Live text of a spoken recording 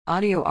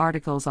Audio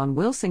articles on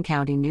Wilson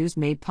County News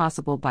made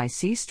possible by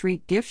C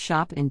Street Gift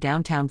Shop in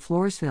downtown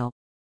Floresville.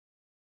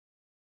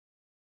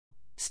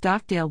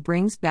 Stockdale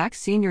brings back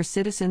Senior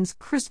Citizens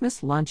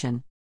Christmas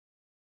Luncheon.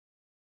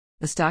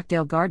 The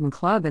Stockdale Garden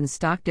Club and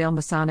Stockdale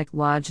Masonic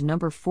Lodge No.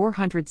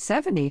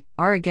 470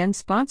 are again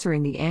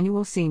sponsoring the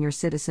annual Senior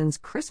Citizens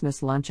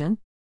Christmas Luncheon.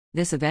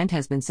 This event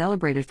has been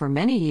celebrated for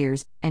many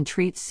years and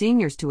treats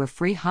seniors to a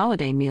free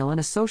holiday meal in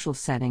a social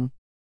setting.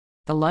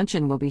 The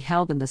luncheon will be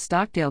held in the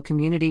Stockdale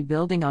Community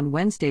Building on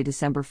Wednesday,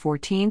 December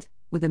 14th,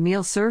 with a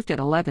meal served at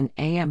 11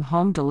 a.m.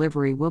 Home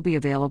delivery will be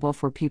available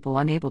for people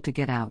unable to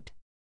get out.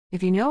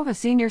 If you know of a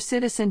senior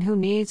citizen who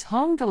needs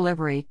home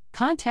delivery,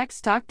 contact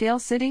Stockdale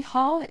City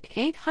Hall at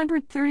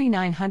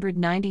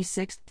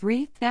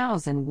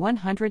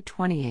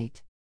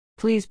 800-3996-3128.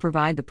 Please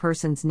provide the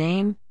person's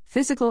name,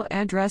 physical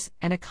address,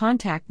 and a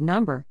contact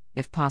number,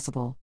 if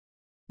possible.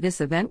 This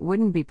event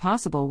wouldn't be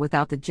possible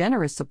without the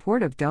generous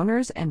support of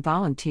donors and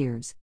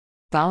volunteers.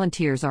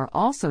 Volunteers are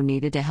also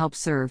needed to help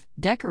serve,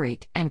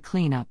 decorate, and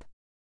clean up.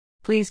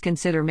 Please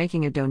consider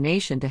making a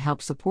donation to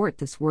help support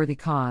this worthy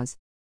cause.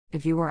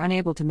 If you are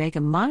unable to make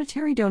a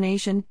monetary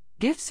donation,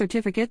 gift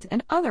certificates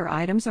and other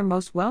items are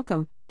most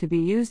welcome to be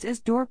used as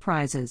door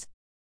prizes.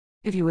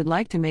 If you would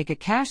like to make a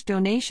cash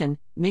donation,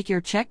 make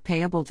your check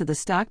payable to the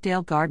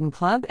Stockdale Garden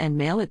Club and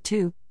mail it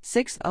to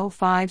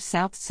 605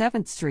 South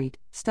 7th Street,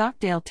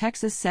 Stockdale,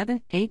 Texas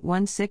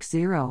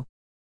 78160.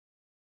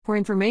 For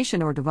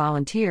information or to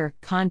volunteer,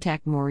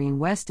 contact Maureen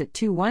West at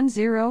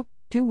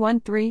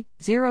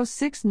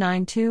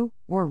 210-213-0692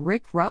 or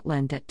Rick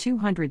Rutland at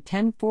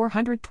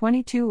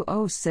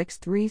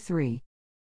 210-422-0633.